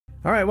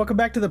All right, welcome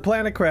back to the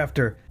Planet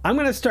Crafter. I'm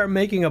gonna start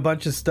making a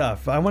bunch of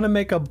stuff. I wanna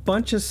make a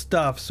bunch of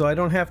stuff so I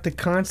don't have to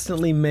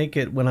constantly make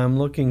it when I'm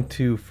looking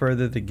to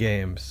further the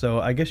game.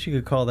 So I guess you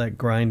could call that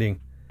grinding.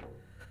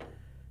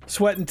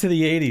 Sweating to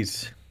the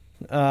 80s.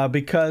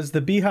 Because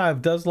the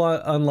beehive does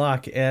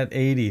unlock at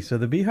 80. So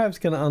the beehive's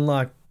gonna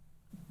unlock,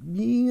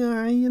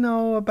 yeah, you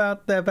know,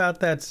 about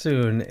that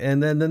soon.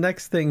 And then the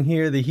next thing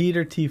here, the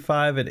heater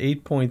T5 at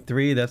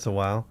 8.3, that's a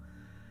while.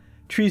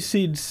 Tree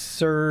seed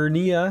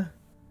Cernia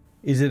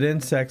is it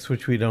insects,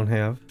 which we don't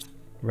have,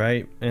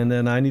 right? And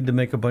then I need to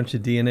make a bunch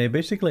of DNA.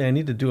 Basically, I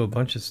need to do a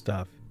bunch of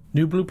stuff.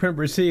 New blueprint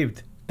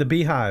received. The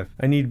beehive.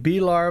 I need bee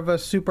larva,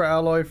 super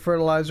alloy,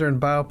 fertilizer, and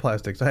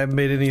bioplastics. I haven't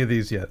made any of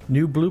these yet.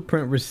 New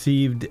blueprint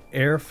received.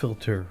 Air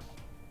filter.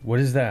 What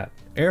is that?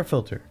 Air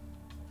filter.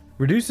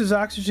 Reduces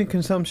oxygen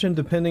consumption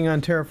depending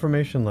on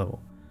terraformation level.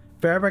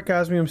 Fabric,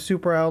 osmium,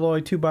 super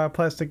alloy, 2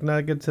 bioplastic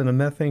nuggets, and a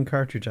methane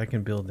cartridge. I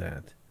can build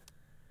that.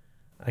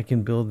 I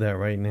can build that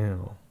right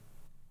now.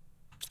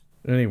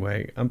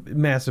 Anyway, I'm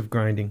massive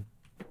grinding.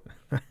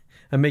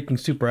 I'm making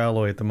super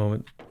alloy at the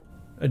moment.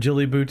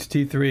 Agility boots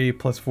T3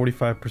 plus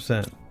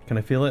 45%. Can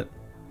I feel it?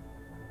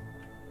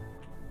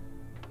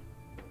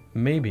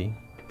 Maybe.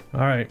 All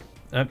right.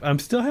 I'm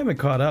still haven't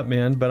caught up,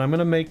 man, but I'm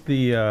gonna make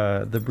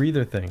the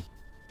breather thing.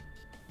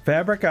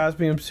 Fabric,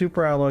 osmium,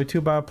 super alloy,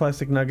 2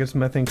 bioplastic nuggets,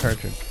 methane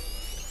cartridge.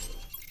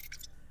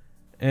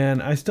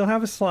 And I still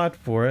have a slot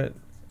for it.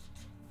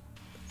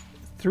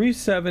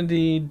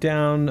 370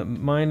 down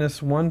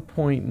minus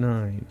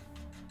 1.9.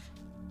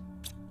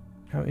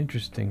 How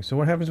interesting. So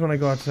what happens when I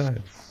go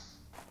outside?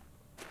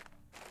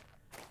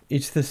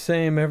 It's the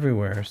same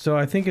everywhere. So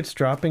I think it's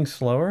dropping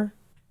slower.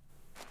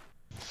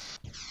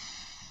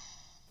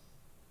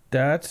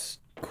 That's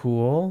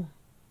cool,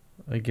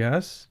 I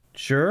guess.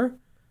 Sure.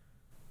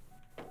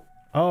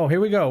 Oh, here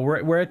we go.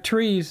 We're at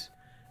trees.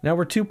 Now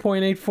we're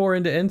 2.84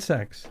 into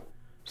insects.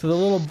 So the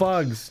little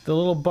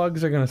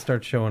bugs are gonna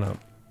start showing up.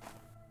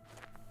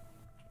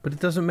 But it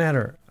doesn't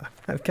matter.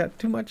 I've got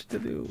too much to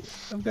do.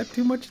 I've got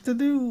too much to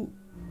do.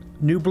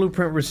 New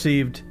blueprint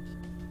received.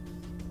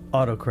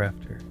 Auto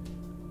crafter.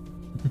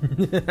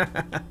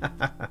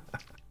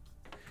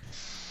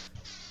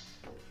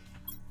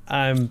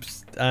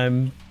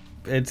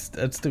 It's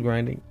still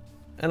grinding.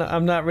 And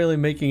I'm not really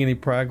making any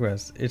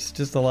progress. It's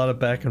just a lot of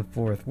back and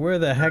forth. Where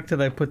the heck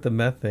did I put the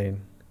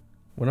methane?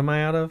 What am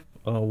I out of?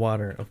 Oh,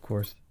 water, of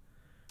course.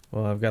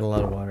 Well, I've got a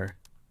lot of water.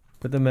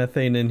 Put the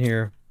methane in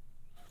here.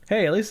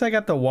 Hey, at least I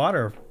got the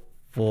water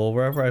full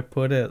wherever I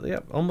put it.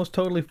 Yep, almost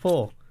totally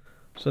full.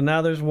 So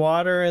now there's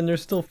water and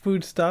there's still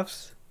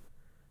foodstuffs.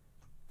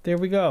 There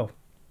we go.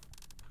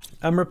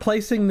 I'm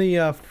replacing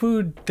the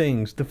food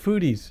things, the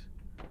foodies,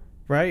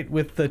 right,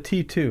 with the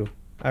T2.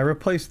 I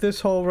replaced this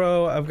whole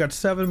row. I've got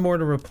 7 more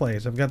to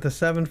replace. I've got the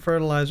 7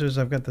 fertilizers.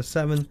 I've got the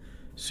 7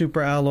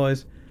 super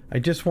alloys. I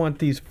just want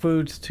these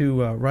foods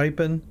to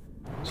ripen.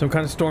 Some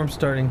kind of storm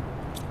starting.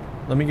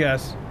 Let me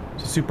guess.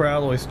 It's a super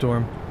alloy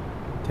storm.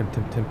 Temp,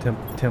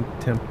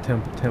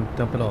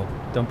 dump it all.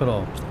 Dump it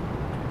all.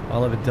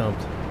 All of it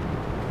dumped.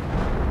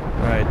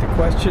 Alright, the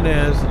question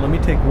is, let me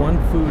take 1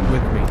 food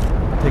with me.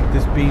 I'll take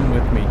this bean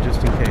with me,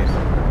 just in case.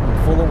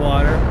 I'm full of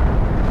water.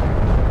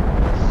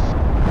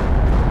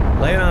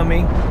 Lay it on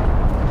me.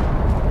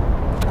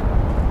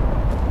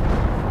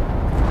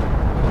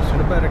 Closer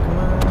to better, come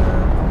on.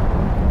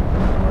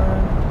 Come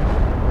on.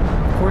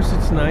 Of course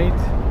it's night.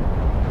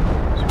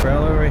 Super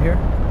alloy right here.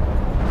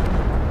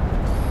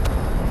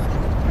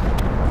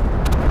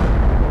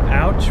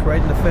 Ouch,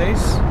 right in the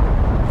face.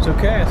 It's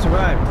okay, I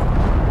survived.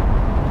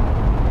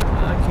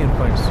 I can't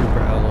find super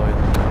alloy.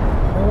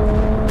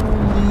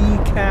 Holy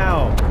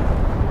cow.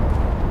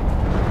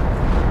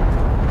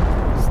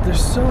 They're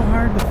so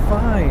hard to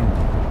find.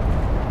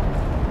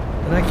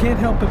 And I can't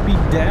help but be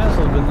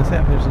dazzled when this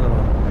happens. There's another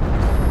one.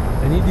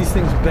 I need these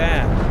things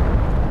bad.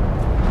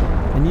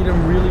 I need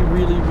them really,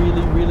 really,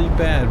 really, really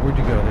bad. Where'd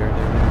you go? There.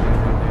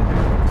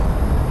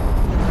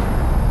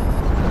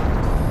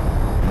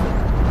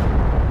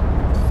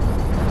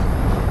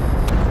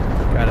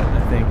 Got it, I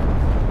think.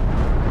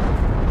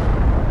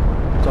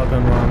 It's all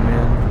gone wrong,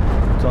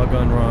 man. It's all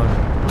gone wrong.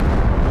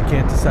 I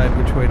can't decide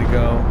which way to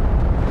go.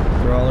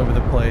 They're all over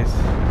the place.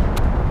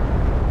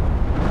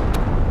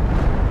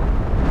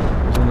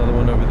 There's another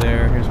one over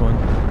there. Here's one.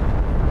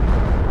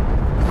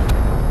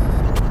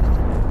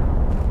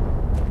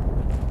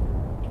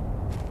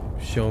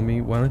 Show me.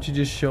 Why don't you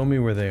just show me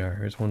where they are?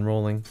 Here's one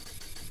rolling.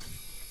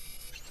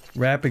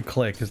 Rapid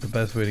click is the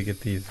best way to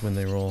get these when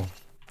they roll.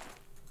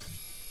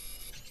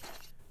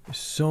 There's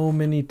so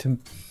many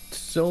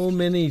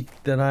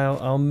that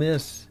I'll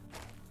miss.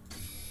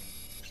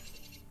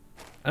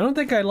 I don't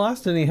think I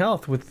lost any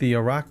health with the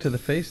rock to the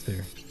face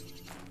there.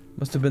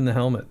 Must have been the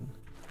helmet.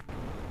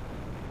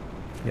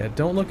 Yeah,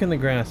 don't look in the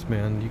grass,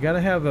 man. You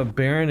gotta have a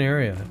barren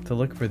area to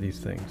look for these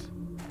things.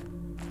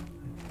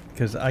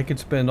 Because I could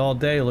spend all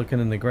day looking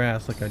in the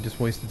grass like I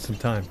just wasted some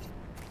time.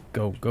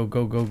 Go, go,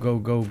 go, go, go,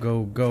 go,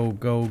 go, go,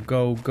 go,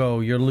 go, go.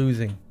 You're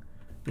losing.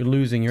 You're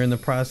losing. You're in the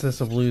process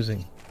of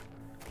losing.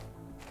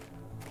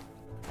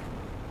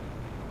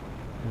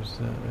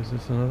 Is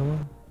this another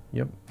one?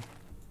 Yep.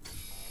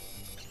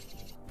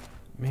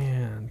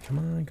 Man, come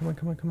on, come on,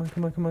 come on, come on,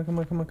 come on, come on, come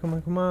on, come on, come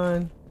on, come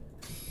on.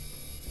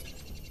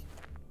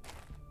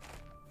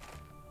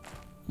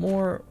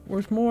 More.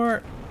 Where's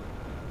more?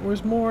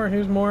 Where's more?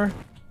 Here's more.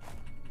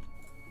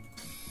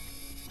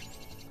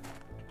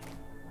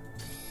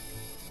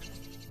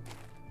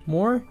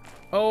 More?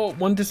 Oh,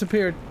 one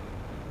disappeared.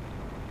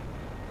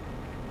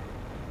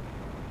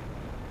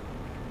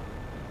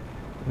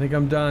 I think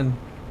I'm done.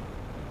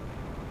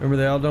 Remember,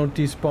 they all don't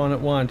despawn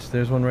at once.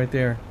 There's one right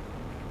there.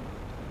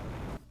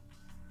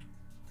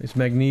 It's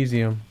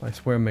magnesium. I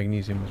swear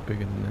magnesium was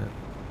bigger than that.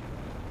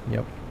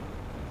 Yep.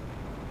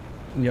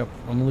 Yep,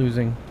 I'm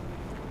losing.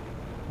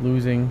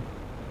 Losing.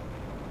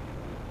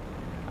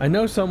 I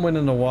know some went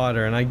in the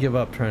water, and I give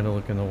up trying to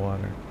look in the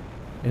water.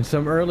 And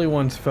some early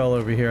ones fell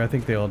over here. I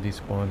think they all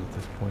despawned at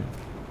this point.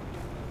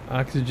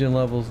 Oxygen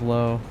levels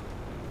low.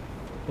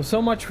 Well,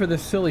 so much for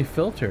this silly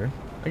filter.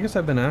 I guess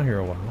I've been out here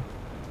a while.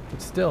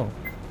 But still.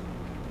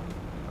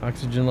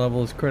 Oxygen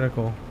level is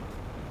critical.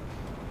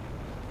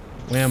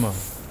 Whammo.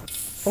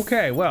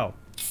 Okay, well,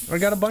 I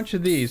got a bunch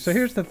of these. So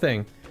here's the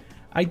thing.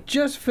 I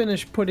just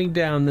finished putting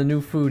down the new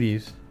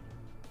foodies.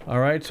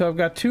 Alright, so I've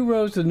got 2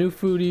 rows of new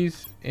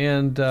foodies,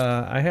 and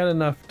I had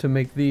enough to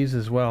make these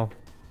as well.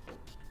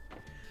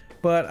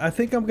 But I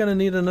think I'm gonna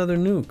need another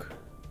nuke.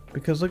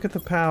 Because look at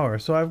the power.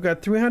 So I've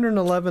got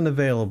 311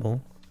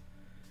 available.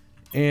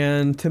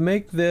 And to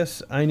make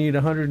this, I need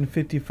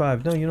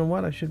 155. No, you know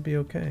what? I should be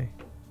okay.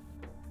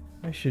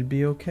 I should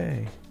be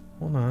okay.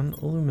 Hold on,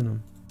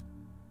 aluminum.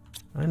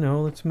 I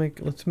know, let's make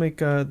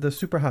the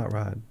super hot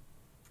rod.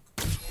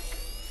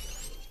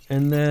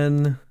 And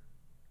then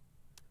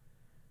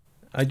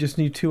I just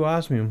need 2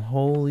 osmium.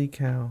 Holy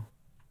cow.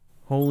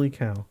 Holy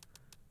cow.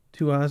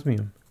 2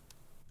 osmium.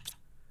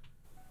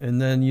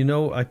 And then, you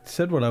know, I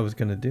said what I was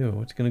gonna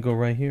do. It's gonna go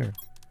right here.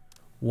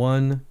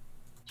 1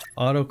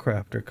 auto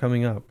crafter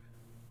coming up.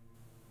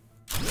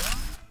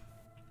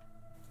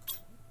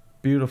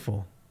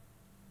 Beautiful.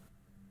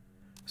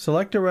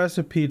 Select a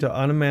recipe to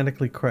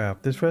automatically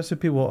craft. This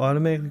recipe will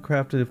automatically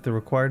craft it if the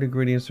required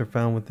ingredients are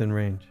found within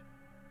range.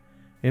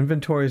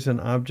 Inventories and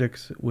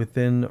objects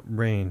within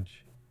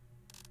range.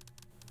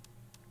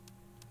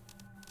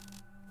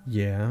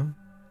 Yeah.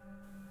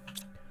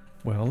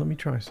 Well, let me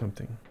try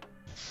something.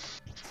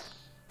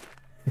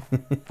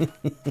 Okay.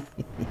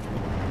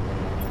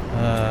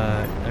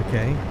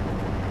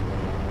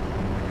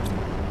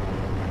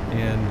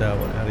 And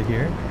what, out of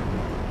here?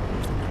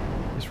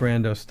 This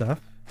rando stuff.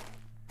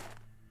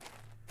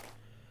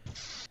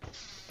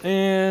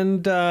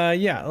 And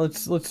yeah,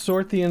 let's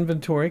sort the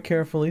inventory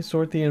carefully.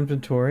 Sort the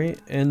inventory,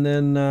 and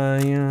then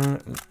yeah,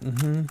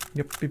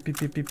 yep.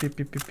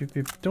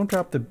 Don't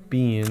drop the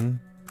bean.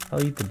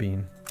 I'll eat the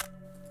bean.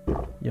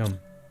 Yum.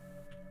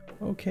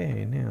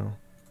 Okay, now.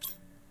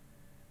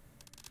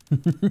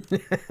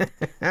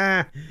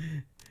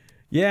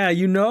 Yeah,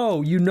 you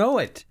know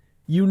it.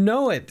 You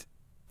know it.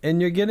 And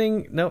you're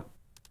getting, nope.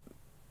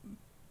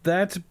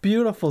 That's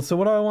beautiful. So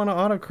what do I want to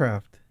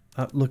autocraft?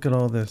 Look at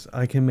all this.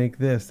 I can make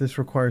this. This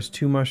requires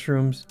 2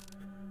 mushrooms.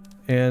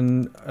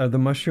 And are the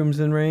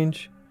mushrooms in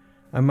range?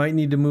 I might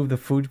need to move the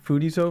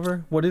foodies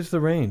over. What is the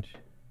range?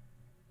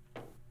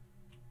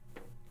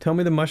 Tell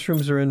me the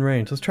mushrooms are in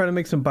range. Let's try to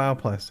make some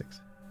bioplastics.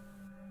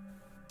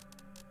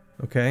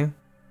 Okay.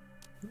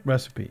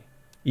 Recipe.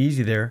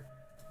 Easy there.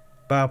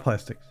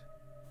 Bioplastics.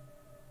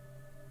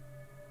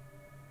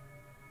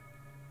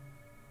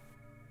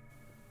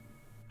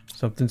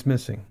 Something's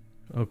missing.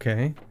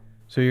 Okay.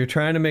 So you're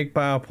trying to make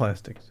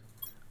bioplastics.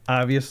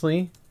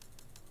 Obviously.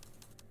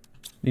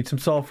 Need some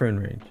sulfur in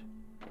range.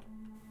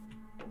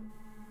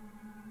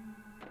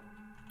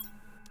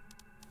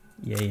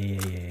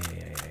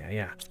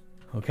 Yeah.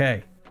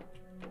 Okay.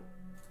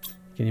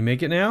 Can you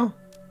make it now?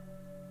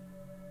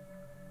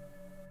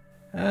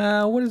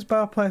 What does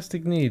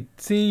bioplastic need?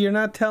 See, you're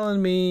not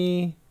telling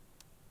me.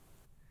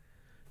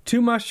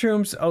 2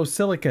 mushrooms. Oh,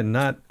 silicon,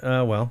 not,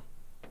 well,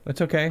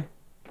 that's okay.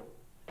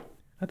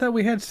 I thought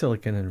we had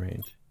silicon in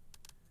range.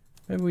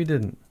 Maybe we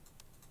didn't.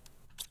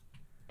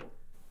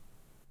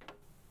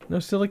 No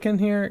silicon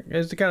here?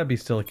 There's gotta be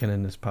silicon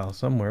in this pile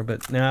somewhere,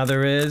 but now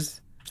there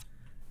is.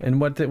 And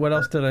what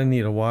else did I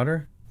need? A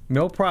water?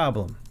 No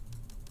problem.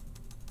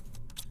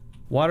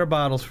 Water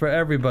bottles for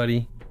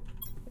everybody.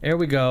 There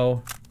we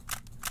go.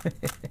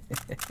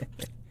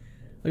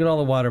 Look at all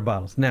the water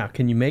bottles. Now,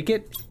 can you make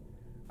it?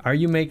 Are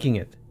you making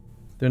it?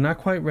 They're not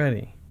quite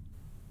ready.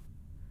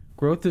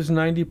 Growth is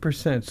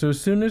 90%. So as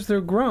soon as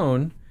they're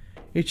grown,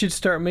 it should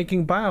start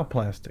making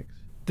bioplastics.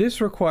 This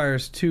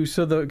requires 2,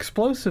 so the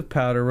explosive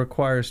powder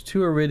requires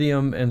 2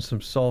 iridium and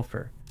some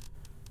sulfur.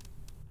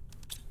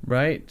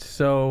 Right?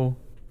 So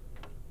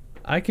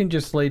I can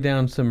just lay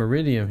down some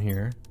iridium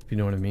here, if you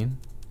know what I mean.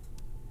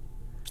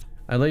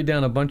 I laid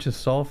down a bunch of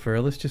sulfur.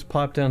 Let's just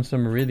pop down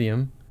some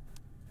iridium.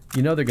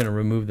 You know they're going to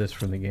remove this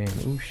from the game.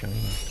 Ooh, shiny.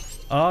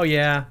 Oh,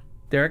 yeah.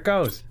 There it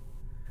goes.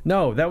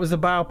 No, that was the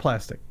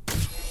bioplastic.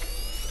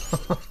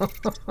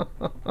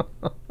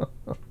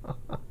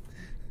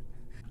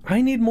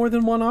 I need more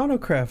than one auto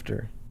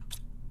crafter.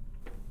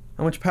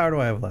 How much power do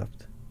I have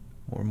left?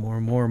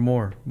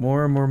 More.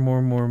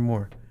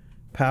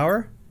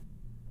 Power?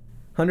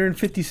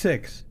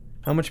 156.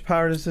 How much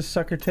power does this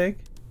sucker take?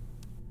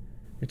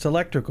 It's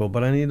electrical,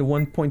 but I need a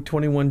 1.21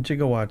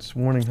 gigawatts.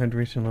 Warning,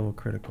 hydration level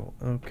critical.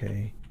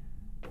 Okay.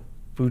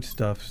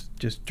 Foodstuffs,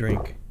 just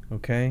drink.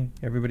 Okay?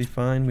 Everybody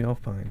fine? We all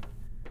fine.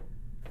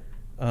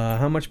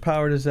 How much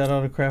power does that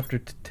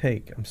autocrafter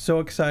take? I'm so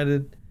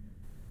excited.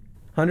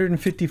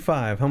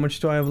 155. How much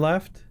do I have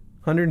left?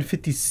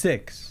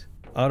 156.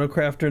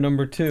 Autocrafter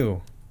number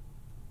 2.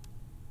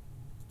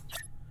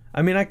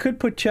 I mean, I could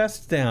put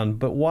chests down,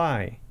 but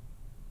why?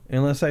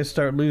 Unless I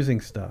start losing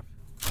stuff.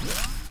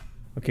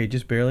 Okay,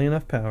 just barely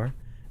enough power.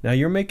 Now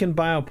you're making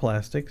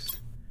bioplastics.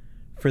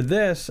 For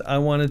this, I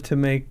wanted to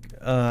make,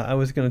 I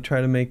was going to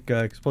try to make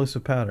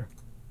explosive powder.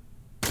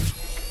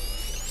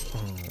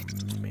 Oh,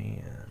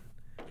 man.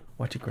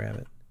 Watch it grab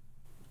it.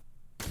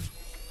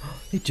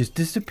 It just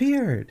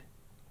disappeared.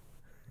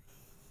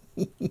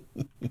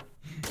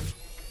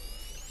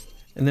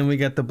 And then we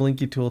got the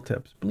blinky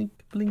tooltips. Blink,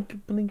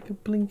 blink,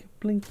 blink, blink,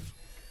 blink.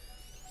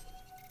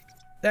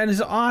 That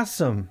is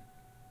awesome.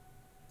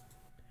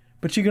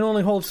 But you can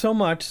only hold so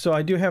much, so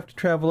I do have to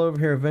travel over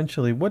here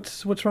eventually.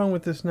 What's wrong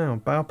with this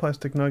now?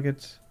 Bioplastic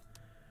nuggets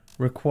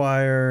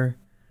require...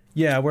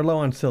 Yeah, we're low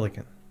on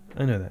silicon.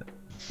 I know that.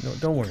 No,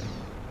 don't worry.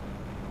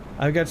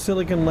 I've got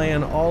silicon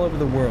laying all over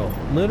the world.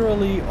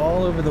 Literally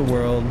all over the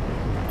world.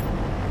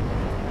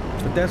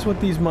 But that's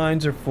what these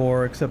mines are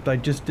for, except I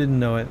just didn't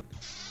know it.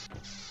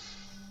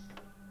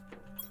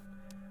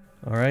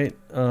 Alright,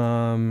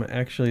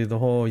 actually the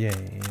whole, yeah.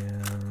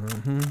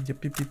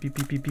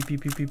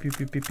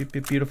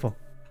 Beautiful.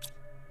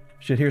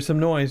 Should hear some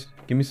noise.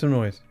 Give me some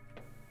noise.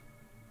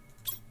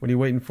 What are you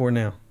waiting for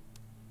now?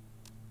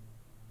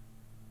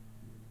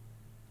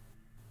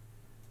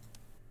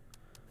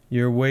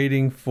 You're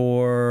waiting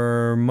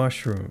for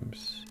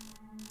mushrooms.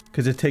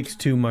 Because it takes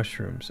 2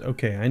 mushrooms.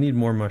 Okay, I need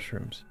more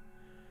mushrooms.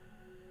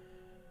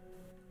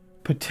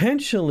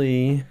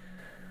 Potentially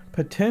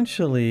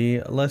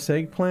less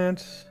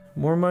eggplants.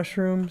 More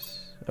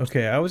mushrooms?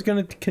 Okay, I was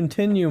gonna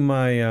continue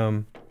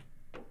my,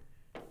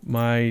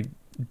 my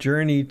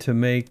journey to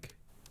make...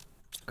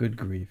 Good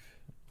grief.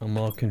 I'm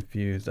all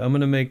confused. I'm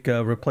gonna make,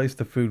 replace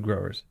the food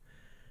growers.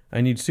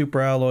 I need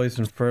super alloys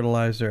and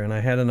fertilizer, and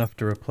I had enough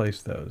to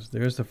replace those.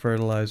 There's the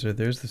fertilizer,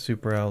 there's the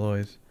super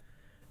alloys.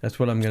 That's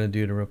what I'm gonna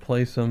do to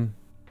replace them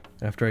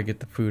after I get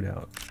the food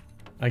out.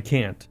 I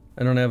can't.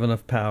 I don't have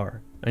enough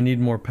power. I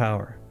need more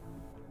power.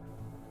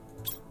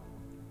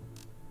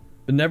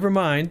 But never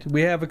mind,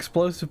 we have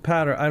explosive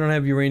powder. I don't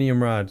have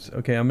uranium rods.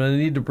 Okay, I'm gonna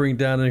need to bring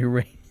down a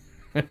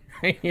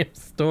uranium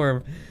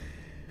storm.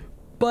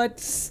 But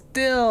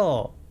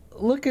still,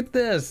 look at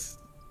this.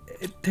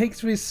 It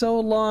takes me so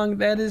long.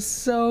 That is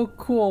so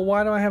cool.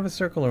 Why do I have a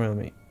circle around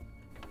me?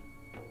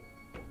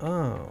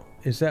 Oh,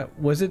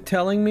 was it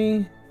telling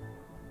me?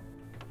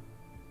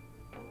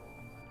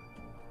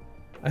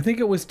 I think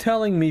it was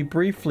telling me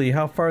briefly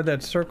how far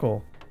that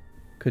circle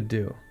could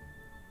do.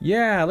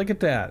 Yeah, look at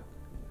that.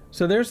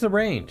 So there's the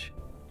range.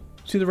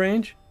 See the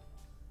range?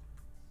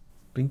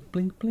 Blink,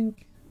 blink,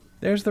 blink.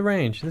 There's the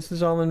range. This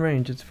is all in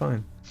range. It's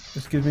fine.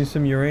 This gives me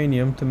some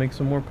uranium to make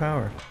some more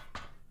power.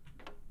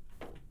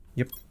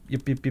 Yep.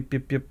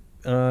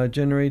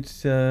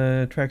 Generates,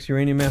 tracks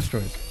uranium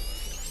asteroids.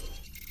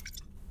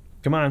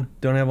 Come on.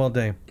 Don't have all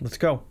day. Let's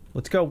go.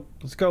 Let's go.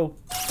 Let's go.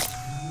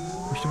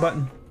 Push the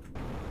button.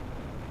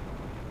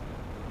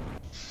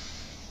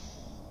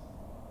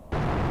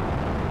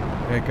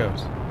 There it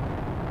goes.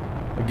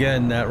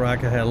 Again, that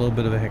rocket had a little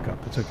bit of a hiccup.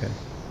 It's okay.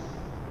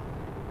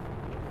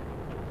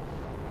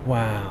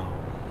 Wow.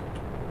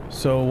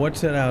 So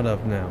what's it out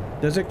of now?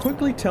 Does it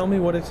quickly tell me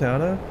what it's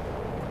out of?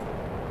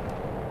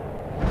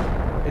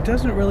 It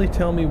doesn't really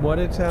tell me what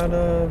it's out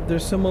of.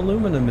 There's some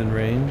aluminum in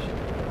range.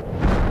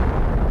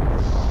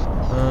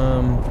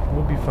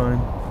 We'll be fine.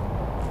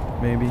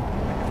 Maybe.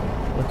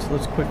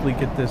 Let's quickly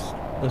get this.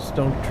 Let's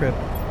don't trip.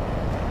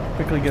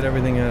 Quickly get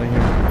everything out of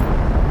here.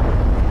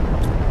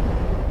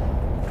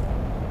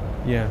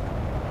 Yeah.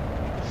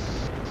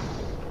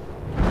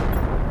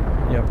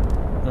 Yep.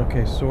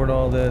 Okay, sort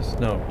all this.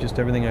 No, just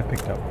everything I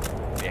picked up.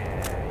 Yeah.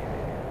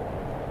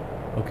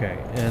 Okay,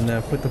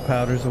 and put the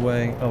powders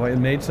away. Oh, I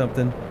made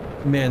something.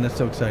 Man, that's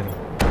so exciting.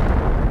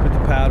 Put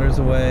the powders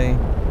away.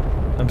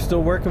 I'm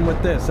still working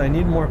with this. I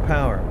need more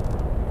power.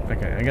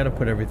 Okay, I gotta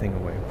put everything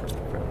away for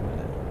a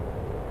minute.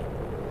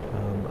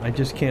 I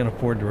just can't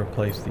afford to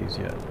replace these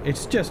yet.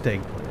 It's just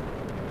eggplant.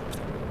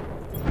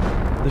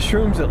 The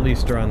shrooms at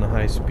least are on the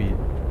high speed.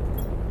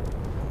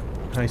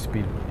 High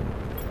speed.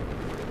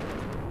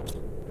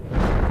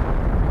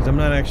 Because I'm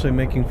not actually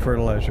making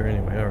fertilizer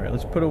anyway. Alright,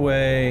 let's put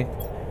away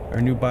our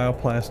new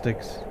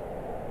bioplastics.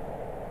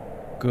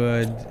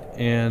 Good.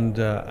 And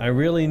I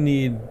really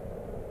need...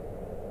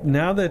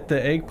 Now that the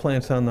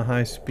eggplant's on the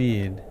high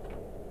speed...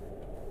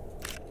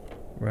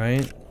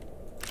 Right?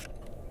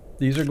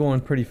 These are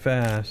going pretty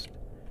fast.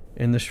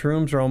 And the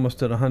shrooms are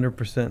almost at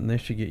 100% and they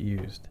should get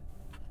used.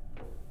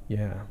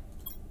 Yeah.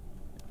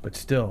 But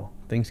still,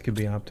 things could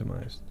be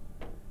optimized.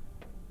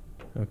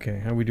 Okay,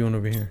 how are we doing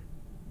over here?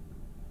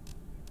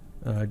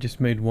 I just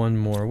made one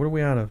more. What are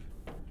we out of?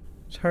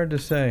 It's hard to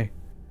say.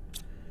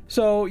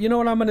 So, you know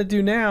what I'm going to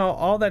do now?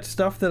 All that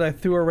stuff that I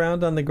threw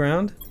around on the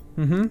ground,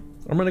 I'm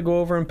going to go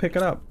over and pick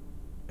it up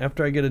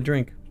after I get a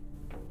drink.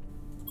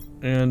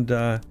 And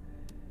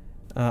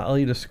I'll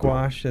eat a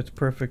squash, that's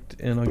perfect,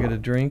 and I'll get a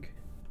drink.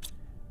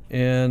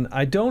 And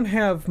I don't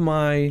have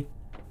my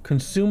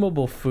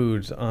consumable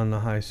foods on the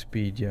high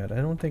speed yet. I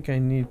don't think I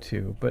need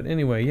to. But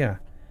anyway, yeah.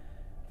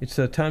 It's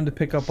time to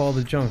pick up all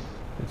the junk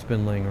that's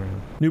been laying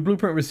around. New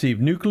blueprint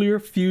received. Nuclear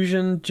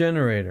fusion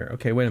generator.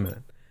 Okay, wait a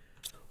minute.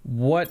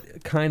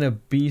 What kind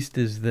of beast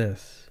is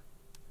this?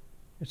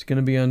 It's going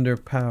to be under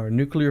power.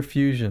 Nuclear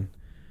fusion.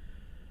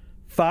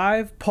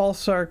 5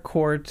 pulsar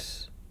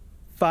quartz,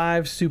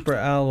 5 super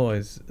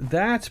alloys.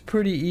 That's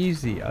pretty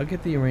easy. I'll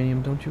get the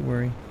uranium, don't you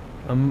worry.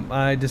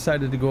 I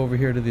decided to go over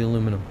here to the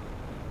aluminum.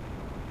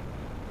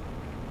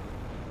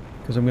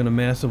 Because I'm going to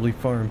massively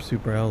farm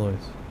super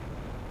alloys.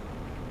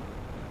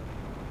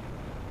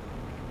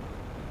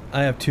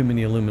 I have too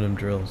many aluminum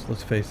drills,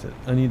 let's face it.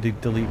 I need to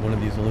delete one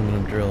of these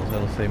aluminum drills,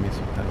 that'll save me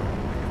some power.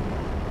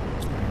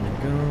 There you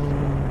go.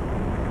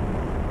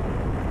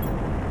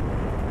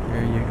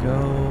 There you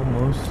go,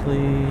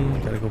 mostly.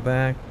 Gotta go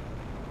back.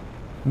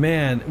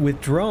 Man, with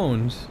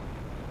drones...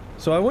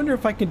 So I wonder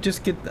if I can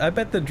just get... I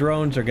bet the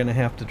drones are gonna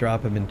have to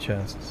drop them in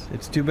chests.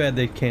 It's too bad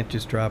they can't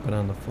just drop it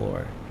on the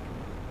floor.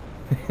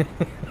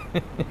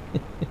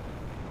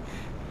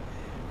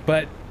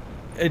 But...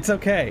 it's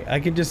okay. I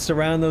can just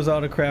surround those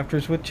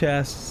autocrafters with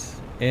chests,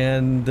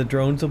 and the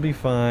drones will be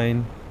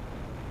fine,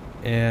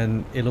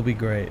 and it'll be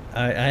great.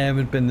 I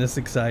haven't been this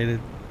excited.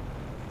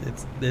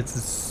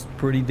 It's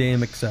pretty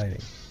damn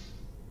exciting.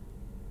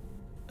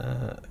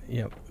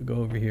 Yep, go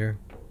over here.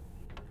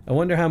 I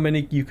wonder how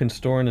many you can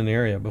store in an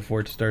area before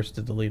it starts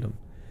to delete them.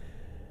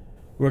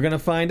 We're gonna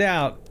find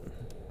out.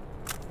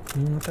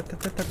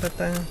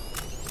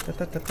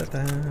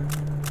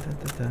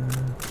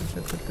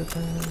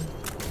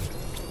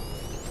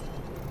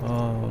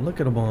 Oh,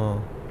 look at them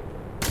all.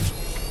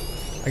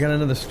 I got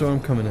another storm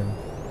coming in.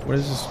 What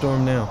is the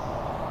storm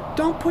now?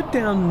 Don't put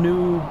down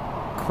new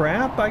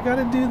crap. I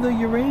gotta do the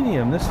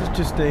uranium. This is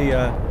just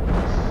a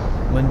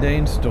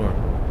mundane storm.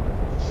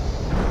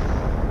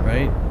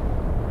 Right?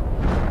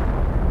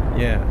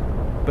 Yeah.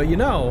 But you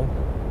know,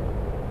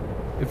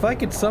 if I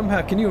could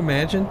somehow, can you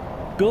imagine?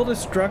 Build a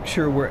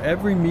structure where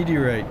every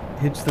meteorite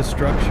hits the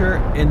structure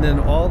and then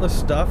all the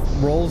stuff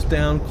rolls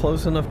down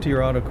close enough to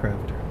your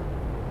autocrafter.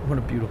 What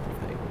a beautiful thing.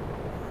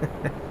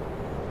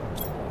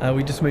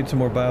 We just made some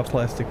more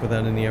bioplastic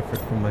without any effort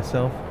from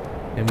myself,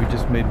 and we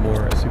just made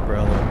more super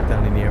alloy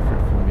without any effort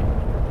from me.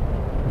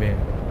 Man,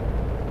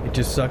 it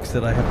just sucks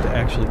that I have to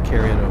actually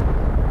carry it over.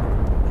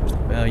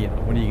 Well, you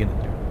know, what are you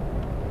gonna do?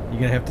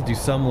 You're gonna have to do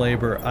some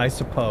labor, I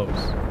suppose.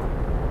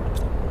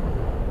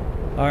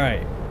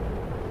 Alright.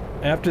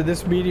 After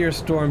this meteor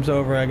storm's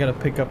over, I gotta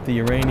pick up the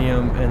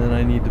uranium, and then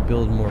I need to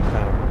build more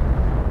power.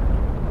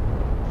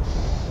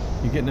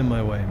 You're getting in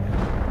my way,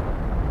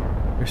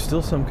 man. There's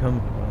still some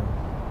coming. Wow.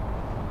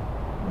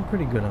 I'm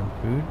pretty good on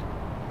food.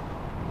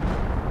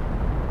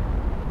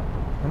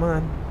 Come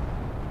on.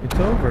 It's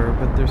over,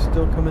 but they're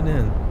still coming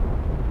in.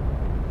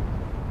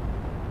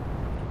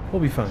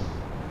 We'll be fine.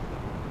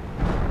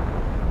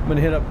 I'm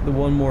gonna hit up the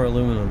one more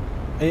aluminum.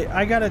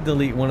 I gotta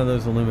delete one of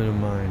those aluminum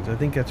mines. I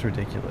think that's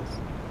ridiculous.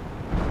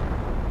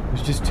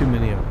 There's just too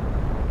many of them.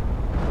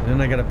 And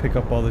then I gotta pick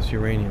up all this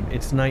uranium.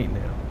 It's night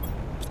now.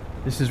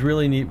 This is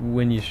really neat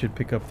when you should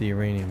pick up the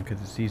uranium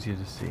because it's easier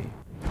to see.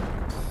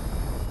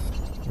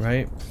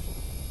 Right?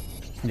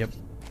 Yep.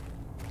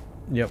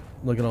 Yep.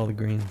 Look at all the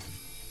green.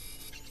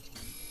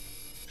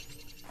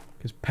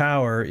 Because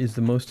power is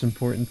the most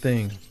important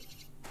thing.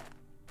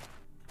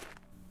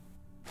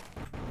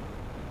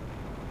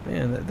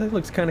 Man, that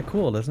looks kind of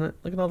cool, doesn't it?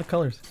 Look at all the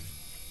colors.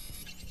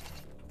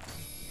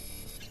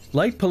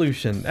 Light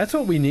pollution. That's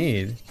what we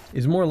need,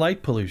 is more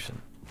light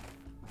pollution.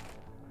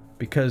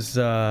 Because,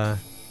 I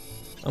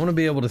want to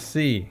be able to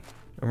see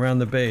around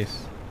the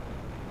base.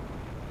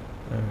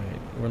 Alright,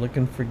 we're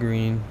looking for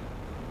green.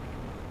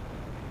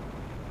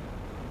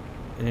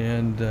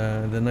 And,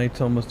 the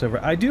night's almost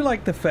over. I do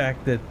like the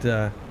fact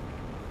that,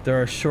 there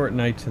are short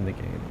nights in the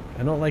game.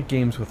 I don't like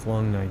games with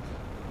long nights.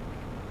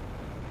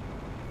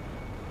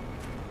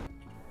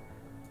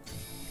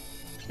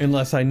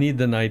 Unless I need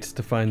the nights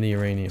to find the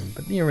uranium.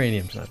 But the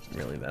uranium's not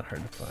really that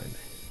hard to find.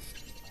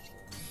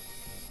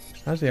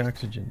 How's the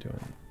oxygen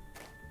doing?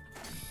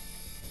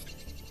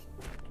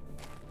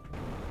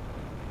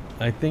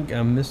 I think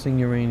I'm missing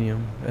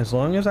uranium. As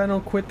long as I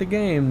don't quit the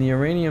game, the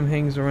uranium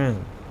hangs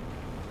around.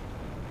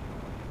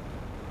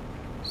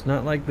 It's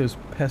not like those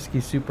pesky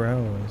super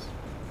alloys.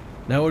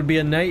 That would be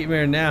a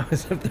nightmare now,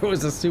 as if there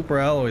was a super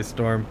alloy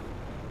storm.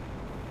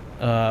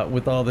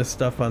 With all this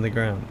stuff on the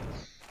ground.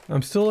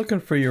 I'm still looking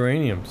for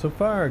uranium. So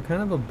far,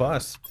 kind of a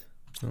bust.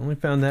 I only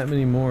found that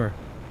many more.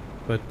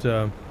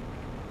 But,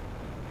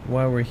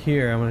 while we're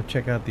here, I'm going to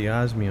check out the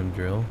osmium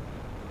drill.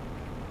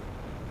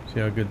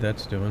 See how good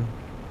that's doing.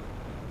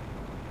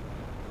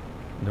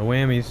 No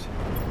whammies.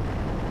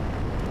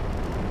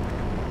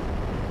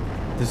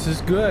 This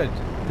is good.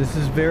 This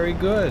is very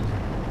good.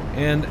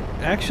 And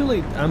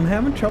actually, I'm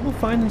having trouble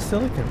finding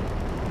silicon.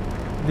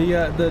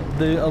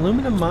 The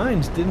aluminum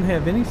mines didn't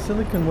have any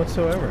silicon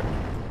whatsoever,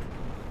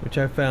 which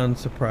I found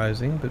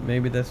surprising, but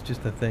maybe that's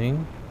just a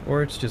thing,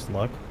 or it's just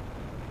luck.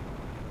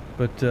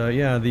 But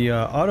yeah, the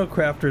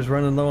autocrafter is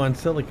running low on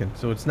silicon,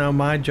 so it's now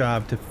my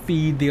job to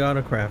feed the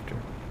autocrafter.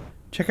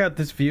 Check out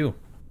this view.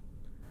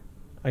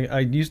 I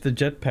used the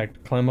jetpack to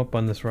climb up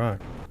on this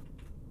rock.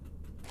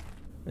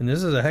 And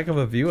this is a heck of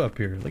a view up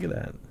here. Look at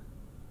that.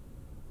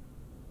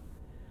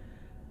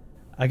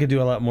 I could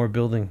do a lot more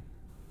building.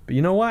 But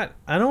you know what?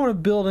 I don't want to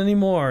build any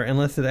more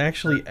unless it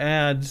actually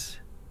adds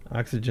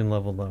oxygen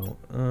level low.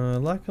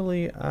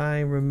 Luckily, I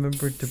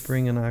remembered to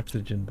bring an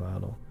oxygen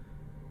bottle.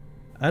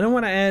 I don't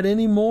want to add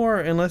any more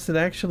unless it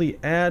actually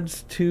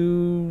adds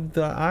to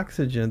the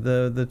oxygen,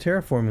 the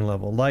terraforming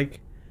level, like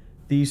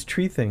these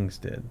tree things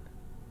did.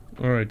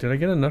 Alright, did I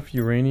get enough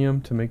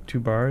uranium to make 2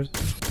 bars?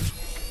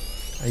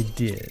 I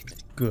did.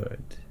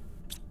 Good.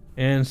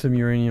 And some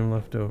uranium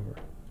left over.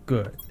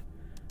 Good.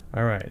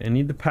 Alright, I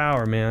need the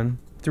power, man.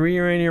 3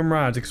 uranium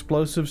rods,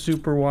 explosive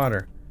super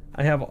water.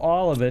 I have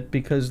all of it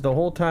because the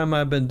whole time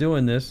I've been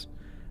doing this,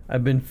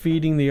 I've been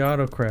feeding the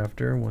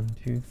autocrafter. 1,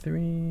 2,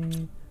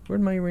 3...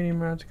 Where'd my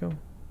uranium rods go?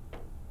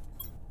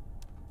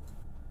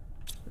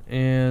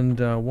 And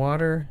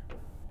water.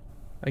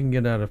 I can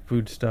get out of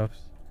foodstuffs.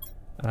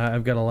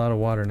 I've got a lot of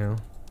water now.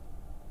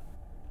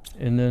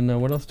 And then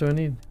what else do I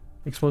need?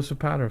 Explosive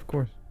powder, of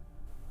course.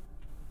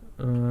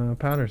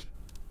 Powders.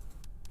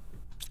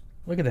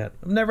 Look at that.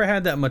 I've never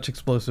had that much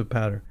explosive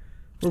powder.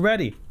 We're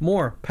ready.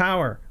 More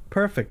power.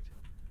 Perfect.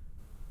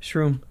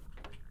 Shroom.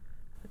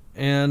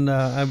 And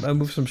I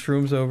moved some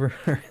shrooms over.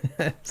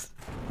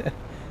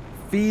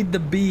 Feed the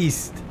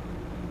beast.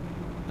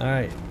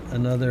 Alright,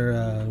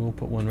 another, we'll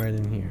put one right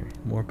in here.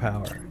 More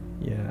power.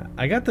 Yeah,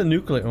 I got the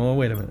nuclear, oh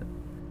wait a minute.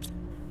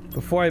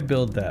 Before I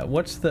build that,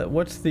 what's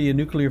the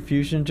nuclear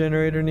fusion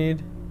generator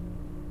need?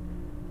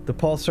 The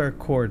pulsar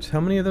quartz. How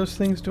many of those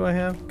things do I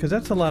have? Because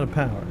that's a lot of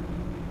power.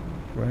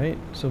 Right?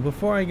 So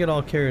before I get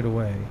all carried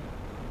away,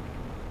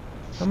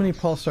 how many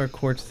pulsar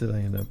quartz did I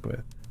end up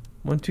with?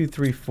 1, 2,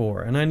 3,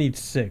 4. And I need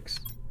 6.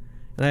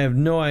 And I have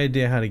no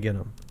idea how to get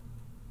them.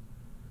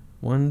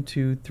 1,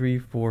 2, 3,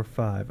 4,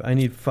 5. I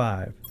need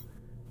 5.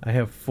 I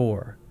have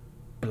 4.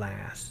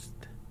 Blast.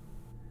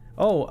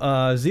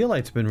 Oh,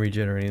 zeolite's been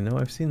regenerating though.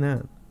 I've seen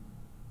that.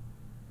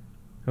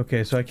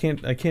 Okay, so I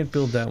can't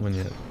build that one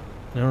yet.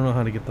 I don't know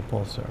how to get the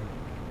pulsar. So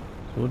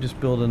we'll just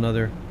build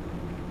another,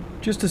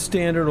 just a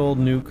standard old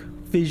nuke.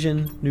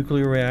 Fission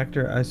nuclear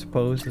reactor, I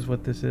suppose, is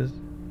what this is.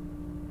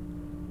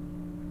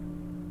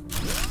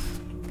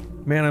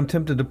 Man, I'm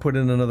tempted to put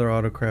in another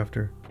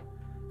autocrafter.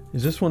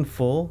 Is this one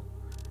full?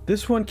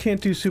 This one can't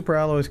do super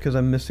alloys because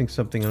I'm missing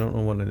something. I don't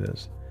know what it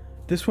is.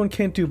 This one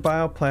can't do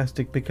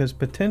bioplastic because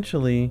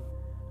potentially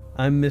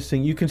I'm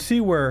missing... You can see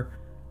where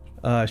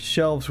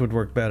shelves would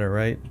work better,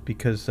 right?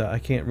 Because I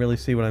can't really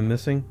see what I'm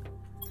missing.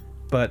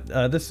 But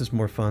this is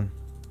more fun.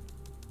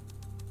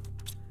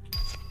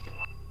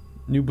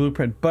 New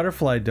blueprint.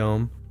 Butterfly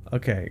dome.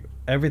 Okay,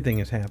 everything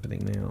is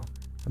happening now.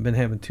 I've been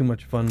having too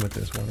much fun with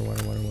this. Water,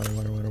 water, water, water,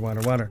 water, water,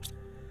 water, water.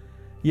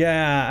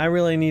 Yeah, I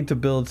really need to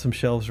build some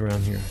shelves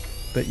around here.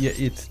 But yeah,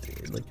 it's...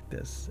 Look at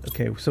this.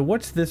 Okay, so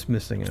what's this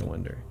missing, I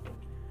wonder?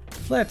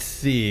 Let's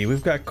see.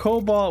 We've got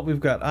cobalt, we've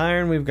got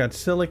iron, we've got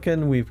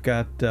silicon, we've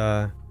got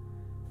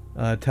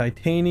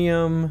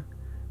titanium,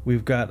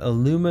 we've got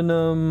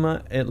aluminum.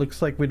 It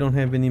looks like we don't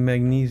have any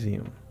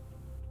magnesium.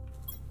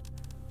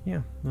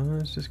 Yeah, well,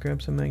 let's just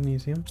grab some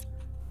magnesium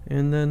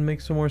and then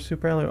make some more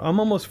super alloy. I'm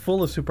almost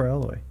full of super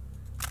alloy.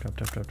 Drop,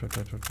 drop, drop, drop,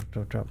 drop, drop, drop,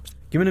 drop, drop.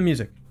 Give me the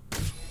music.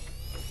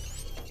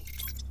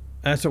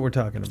 That's what we're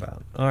talking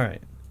about.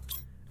 Alright.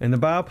 And the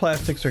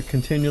bioplastics are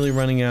continually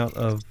running out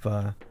of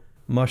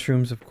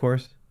mushrooms, of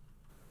course.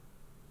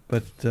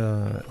 But,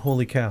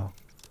 holy cow.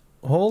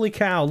 Holy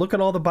cow, look at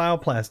all the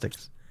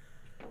bioplastics.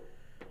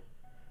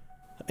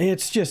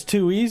 It's just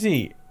too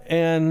easy.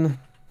 And...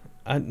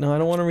 no, I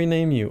don't want to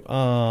rename you.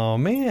 Oh,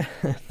 man.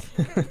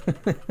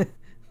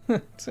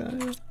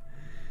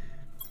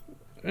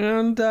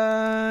 And,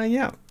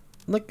 yeah.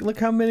 Look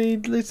how many...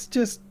 It's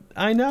just...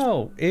 I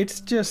know. It's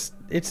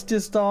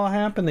just all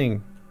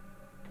happening.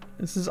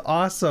 This is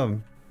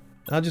awesome.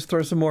 I'll just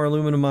throw some more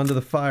aluminum onto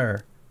the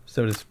fire,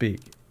 so to speak.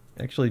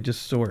 Actually,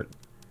 just sort.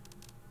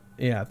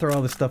 Yeah, throw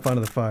all this stuff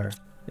onto the fire.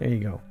 There you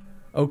go.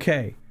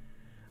 Okay.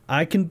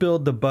 I can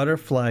build the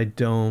butterfly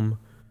dome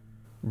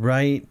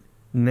right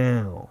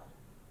now.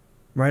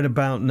 Right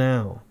about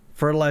now.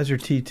 Fertilizer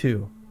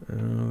T2.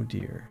 Oh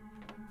dear.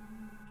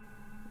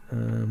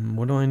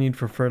 What do I need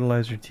for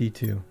fertilizer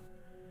T2?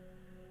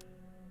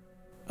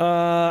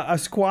 A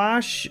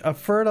squash, a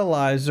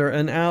fertilizer,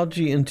 an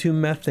algae, and 2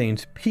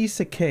 methanes.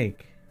 Piece of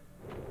cake.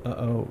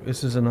 Uh-oh,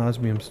 this is an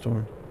osmium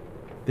storm.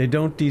 They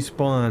don't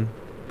despawn,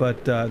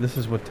 but this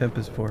is what temp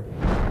is for.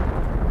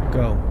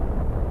 Go.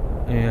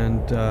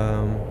 And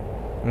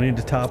I need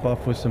to top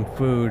off with some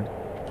food,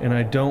 and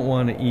I don't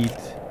want to eat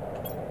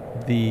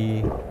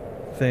the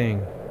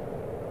thing.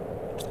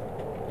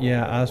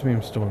 Yeah,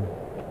 osmium storm.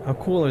 How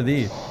cool are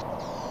these?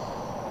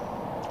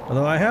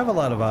 Although I have a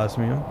lot of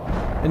osmium,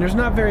 and there's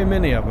not very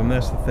many of them,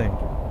 that's the thing.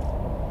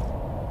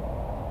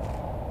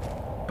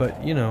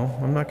 But, you know,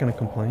 I'm not going to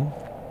complain.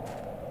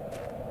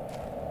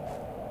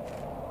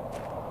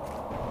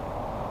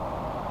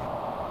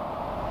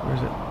 Where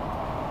is it?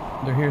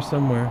 They're here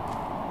somewhere.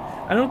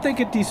 I don't think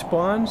it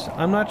despawns.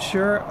 I'm not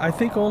sure. I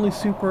think only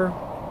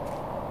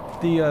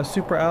the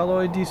super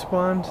alloy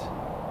despawns.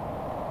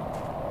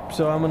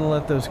 So I'm going to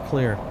let those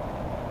clear.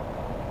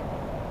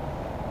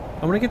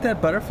 I'm going to get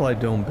that butterfly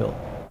dome built.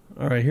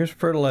 Alright, here's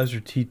fertilizer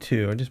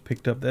T2. I just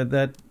picked up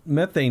that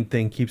methane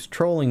thing keeps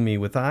trolling me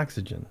with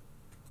oxygen.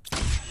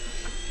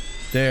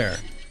 There,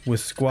 with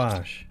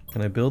squash.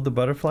 Can I build the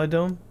butterfly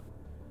dome?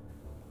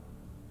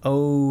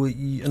 Oh,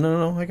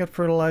 no, I got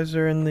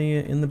fertilizer in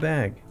the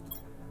bag.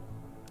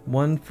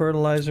 One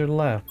fertilizer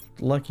left.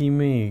 Lucky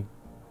me.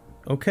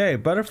 Okay,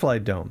 butterfly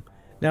dome.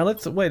 Now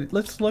let's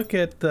look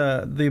at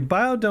the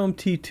biodome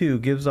T2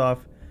 gives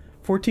off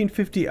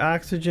 1450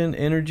 oxygen,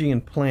 energy,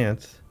 and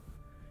plants.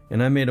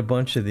 And I made a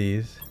bunch of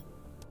these.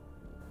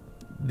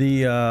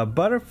 The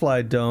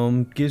butterfly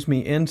dome gives me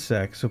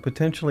insects, so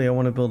potentially I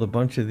want to build a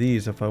bunch of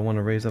these if I want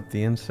to raise up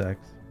the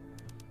insects.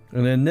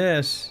 And then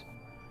this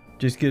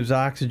just gives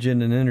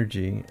oxygen and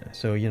energy.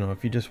 So, you know,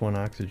 if you just want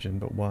oxygen,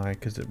 but why?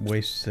 Because it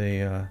wastes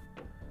a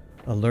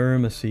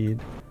lerma seed.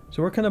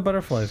 So where can the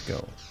butterflies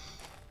go?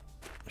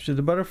 Should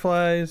the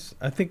butterflies...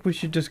 I think we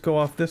should just go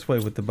off this way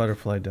with the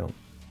butterfly dome.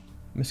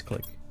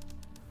 Misclick.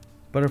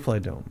 Butterfly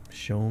dome.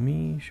 Show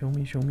me, show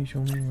me, show me,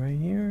 show me. Right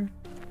here.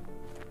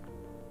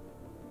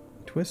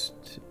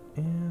 Twist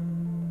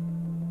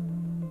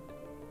and...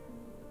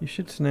 You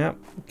should snap.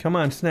 Come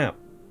on, snap.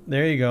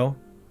 There you go.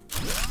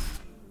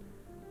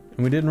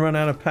 And we didn't run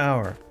out of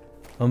power.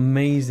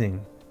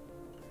 Amazing.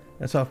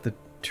 That's off the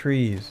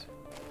trees.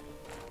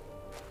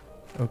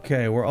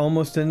 Okay, we're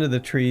almost into the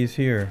trees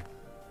here.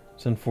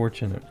 It's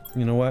unfortunate.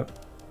 You know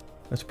what?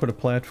 Let's put a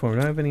platform.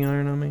 Do I have any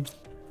iron on me?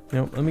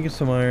 Nope, let me get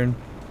some iron.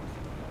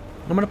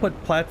 I'm gonna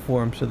put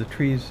platform so the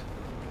trees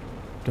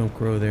don't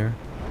grow there.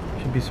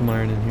 Should be some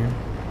iron in here.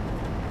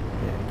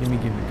 Yeah,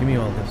 give me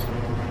all this.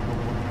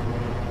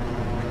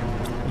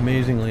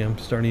 Amazingly, I'm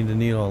starting to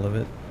need all of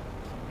it.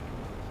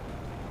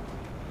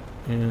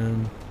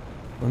 And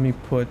let me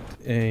put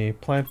a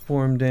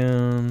platform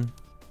down.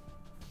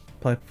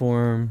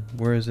 Platform,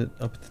 where is it?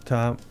 Up at the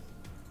top.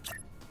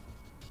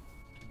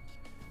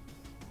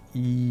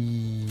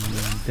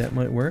 That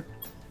might work.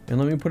 And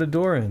let me put a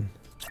door in.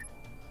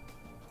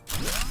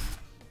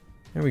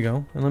 There we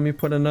go. And let me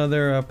put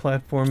another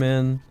platform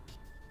in.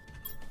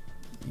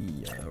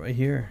 Yeah, right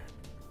here.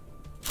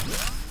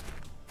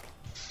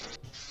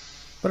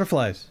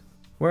 Butterflies.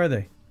 Where are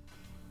they?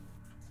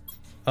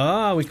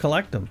 Ah, we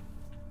collect them.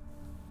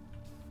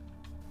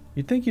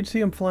 You'd think you'd see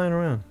them flying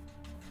around.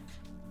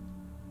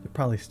 They're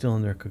probably still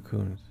in their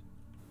cocoons.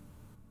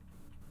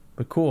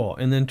 But cool.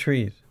 And then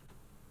trees.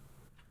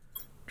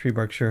 Tree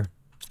bark, sure.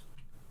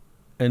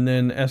 And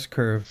then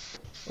S-curve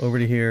over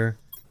to here.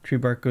 Tree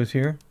bark goes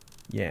here.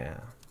 Yeah.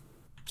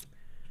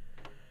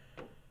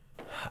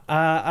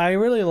 I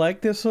really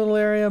like this little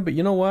area, but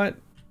you know what?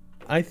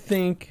 I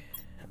think...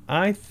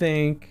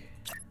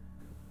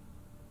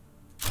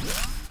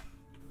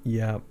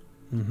 Yeah.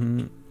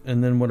 And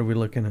then what are we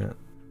looking at?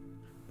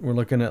 We're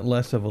looking at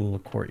less of a little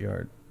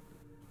courtyard.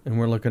 And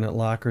we're looking at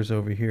lockers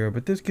over here,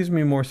 but this gives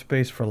me more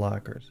space for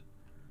lockers.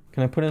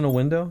 Can I put in a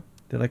window?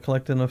 Did I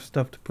collect enough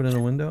stuff to put in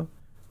a window?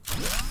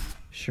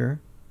 Sure.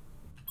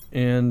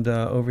 And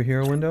over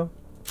here a window?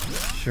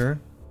 Sure.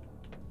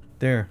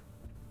 There.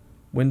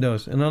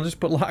 Windows. And I'll just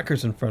put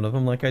lockers in front of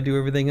them like I do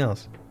everything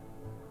else.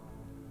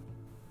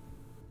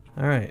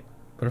 Alright.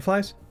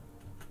 Butterflies?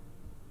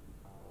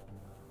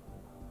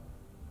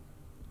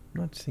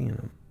 I'm not seeing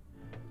them.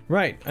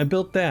 Right, I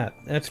built that.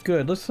 That's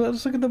good. Let's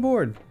look at the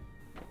board.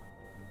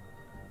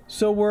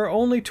 So we're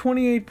only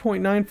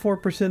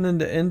 28.94%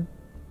 into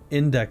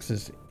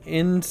indexes.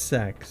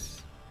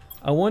 Insects.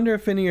 I wonder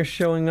if any are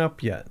showing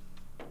up yet.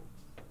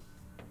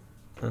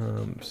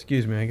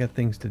 Excuse me, I got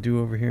things to do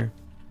over here.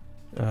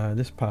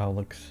 This pile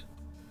looks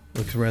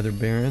rather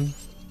barren.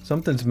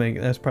 Something's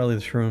making... That's probably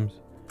the shrooms.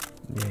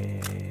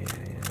 Yeah.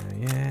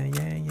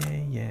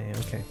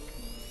 Okay.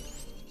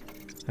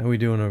 How are we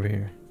doing over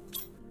here?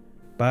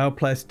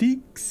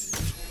 Bioplastics.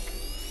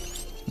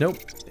 Nope.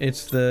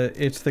 It's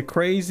the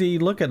crazy...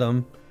 Look at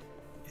them.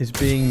 Is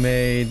being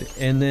made.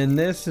 And then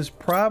this is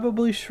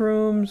probably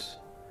shrooms.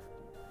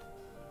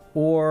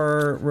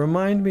 Or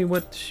remind me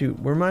what... Shoot.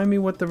 Remind me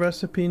what the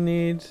recipe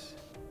needs.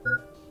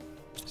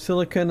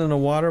 Silicon in a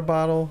water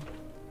bottle.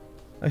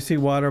 I see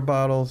water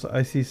bottles.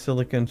 I see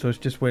silicon. So it's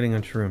just waiting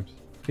on shrooms.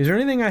 Is there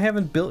anything I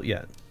haven't built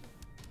yet?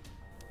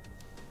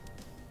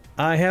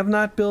 I have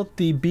not built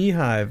the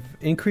beehive.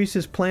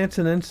 Increases plants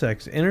and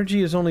insects.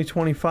 Energy is only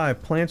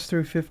 25. Plants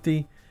through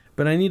 50.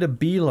 But I need a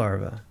bee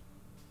larva.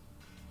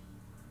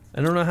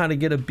 I don't know how to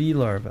get a bee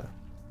larva.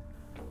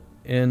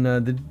 And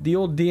the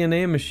old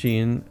DNA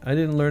machine, I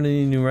didn't learn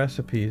any new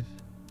recipes.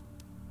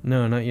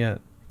 No, not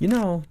yet. You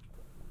know,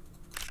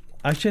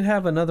 I should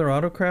have another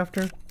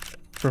autocrafter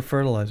for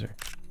fertilizer.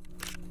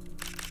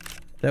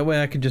 That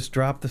way I could just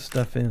drop the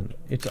stuff in.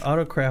 It's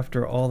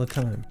autocrafter all the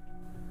time.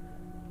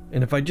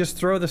 And if I just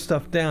throw the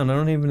stuff down, I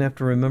don't even have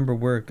to remember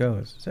where it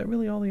goes. Is that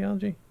really all the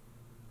algae?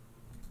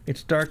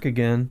 It's dark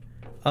again.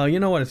 You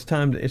know what? It's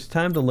time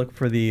to look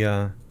for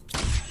the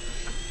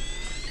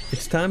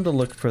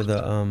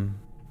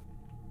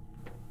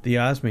the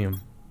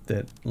osmium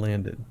that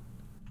landed.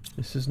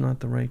 This is not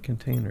the right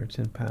container. It's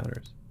in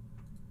powders.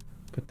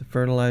 Put the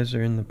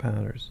fertilizer in the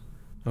powders.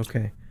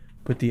 Okay.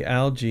 Put the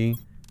algae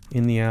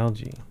in the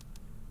algae,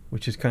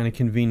 which is kind of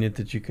convenient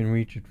that you can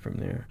reach it from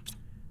there.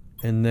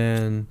 And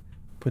then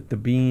put the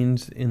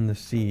beans in the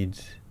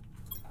seeds.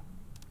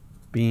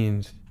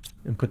 Beans.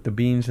 And put the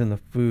beans in the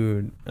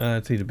food.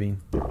 Let's eat a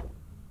bean.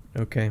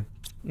 Okay.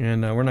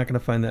 And we're not going to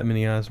find that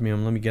many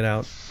osmium. Let me get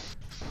out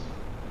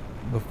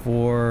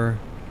before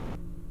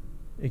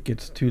it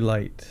gets too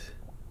light.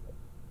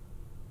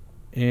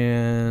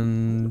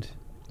 And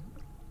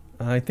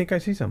I think I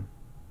see some.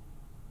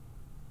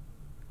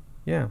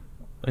 Yeah.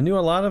 I knew a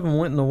lot of them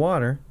went in the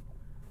water.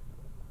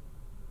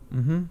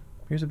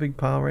 Here's a big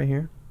pile right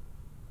here.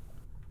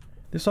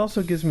 This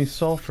also gives me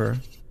sulfur,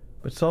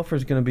 but sulfur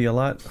is going to be a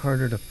lot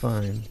harder to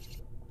find.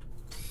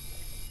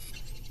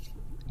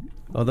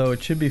 Although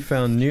it should be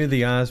found near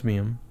the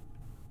osmium.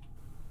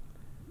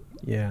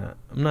 Yeah,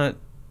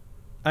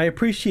 I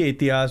appreciate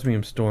the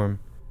osmium storm.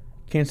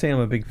 Can't say I'm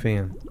a big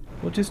fan.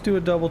 We'll just do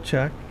a double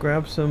check,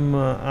 grab some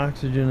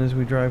oxygen as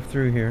we drive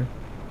through here.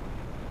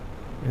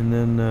 And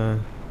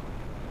then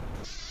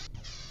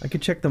I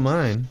could check the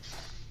mine.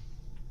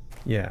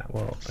 Yeah,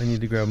 well, I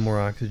need to grab more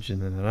oxygen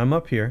than that. I'm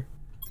up here.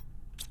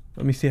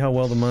 Let me see how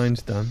well the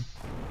mine's done.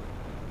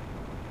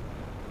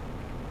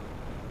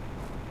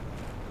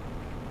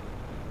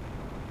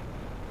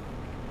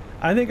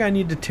 I think I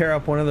need to tear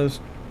up one of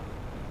those.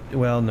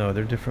 Well, no,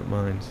 they're different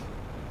mines.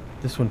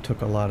 This one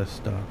took a lot of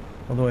stuff.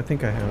 Although I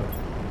think I have.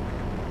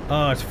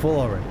 Oh, it's full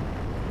already.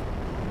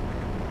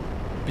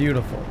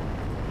 Beautiful.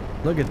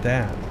 Look at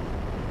that.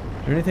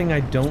 Is there anything I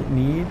don't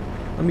need?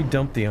 Let me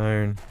dump the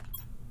iron.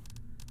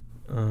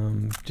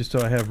 Just so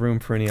I have room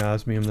for any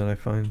osmium that I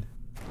find.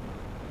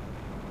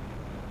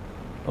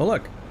 Oh,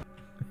 look.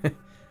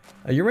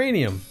 A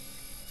uranium.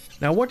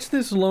 Now, what's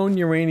this lone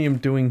uranium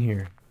doing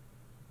here?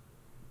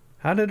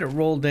 How did it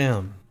roll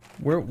down?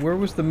 Where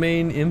was the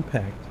main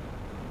impact?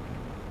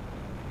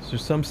 Is there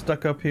some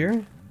stuck up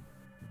here?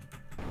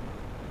 I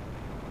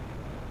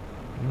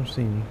don't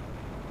see any.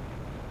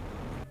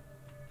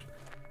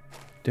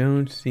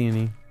 Don't see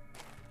any.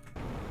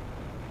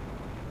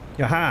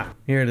 Aha!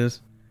 Here it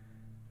is.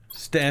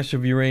 Stash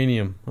of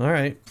uranium.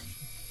 Alright.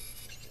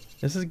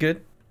 This is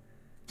good.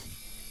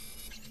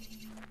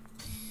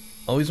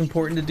 Always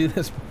important to do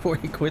this before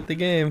you quit the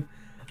game.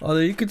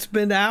 Although you could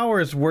spend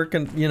hours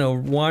working, you know,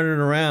 wandering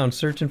around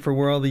searching for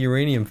where all the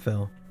uranium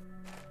fell.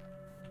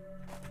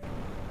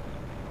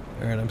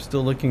 Alright, I'm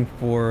still looking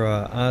for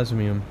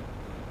osmium.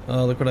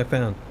 Oh, look what I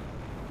found.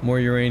 More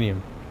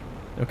uranium.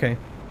 Okay.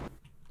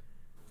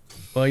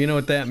 Well, you know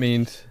what that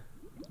means.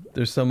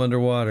 There's some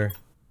underwater.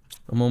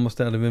 I'm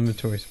almost out of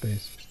inventory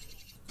space.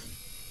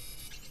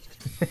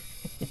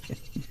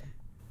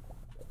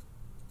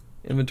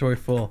 Inventory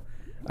full.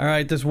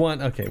 Alright, there's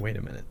one. Okay, wait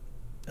a minute.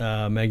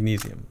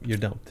 Magnesium. You're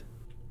dumped.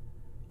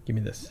 Give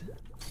me this.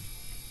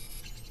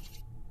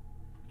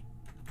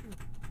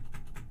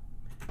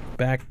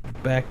 Back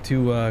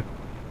to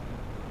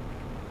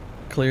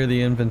clear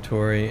the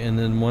inventory, and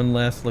then one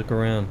last look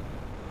around.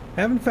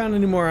 Haven't found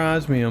any more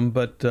osmium,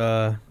 but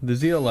the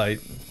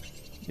zeolite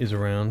is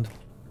around,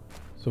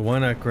 so why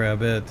not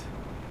grab it?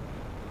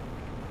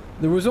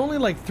 There was only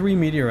like 3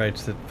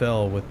 meteorites that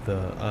fell with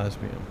the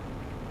osmium,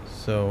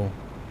 so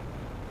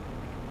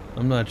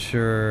I'm not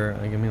sure.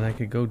 I mean, I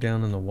could go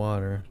down in the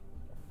water.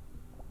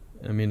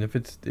 I mean, if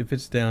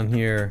it's down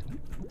here,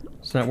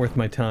 it's not worth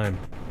my time.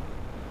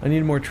 I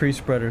need more tree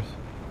spreaders.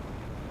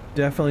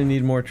 Definitely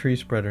need more tree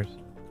spreaders.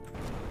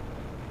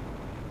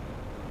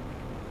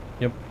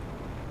 Yep.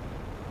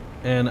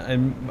 And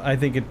I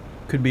think it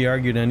could be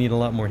argued I need a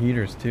lot more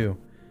heaters too.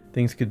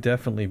 Things could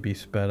definitely be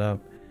sped up.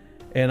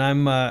 And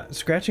I'm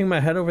scratching my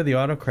head over the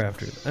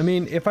autocrafters. I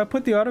mean, if I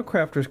put the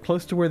autocrafters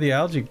close to where the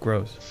algae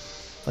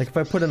grows, like if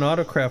I put an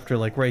autocrafter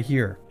like right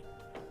here,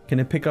 can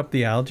it pick up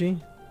the algae?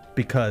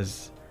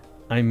 Because,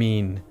 I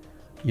mean,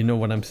 you know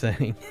what I'm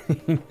saying.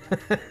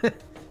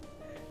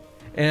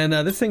 And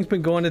this thing's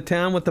been going to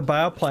town with the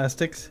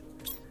bioplastics,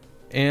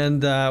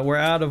 and we're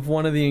out of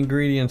one of the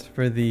ingredients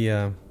for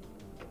the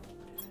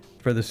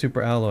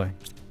super alloy.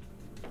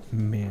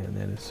 Man,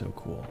 that is so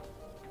cool.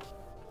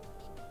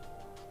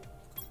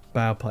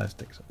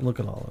 Bioplastics. Look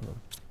at all of them.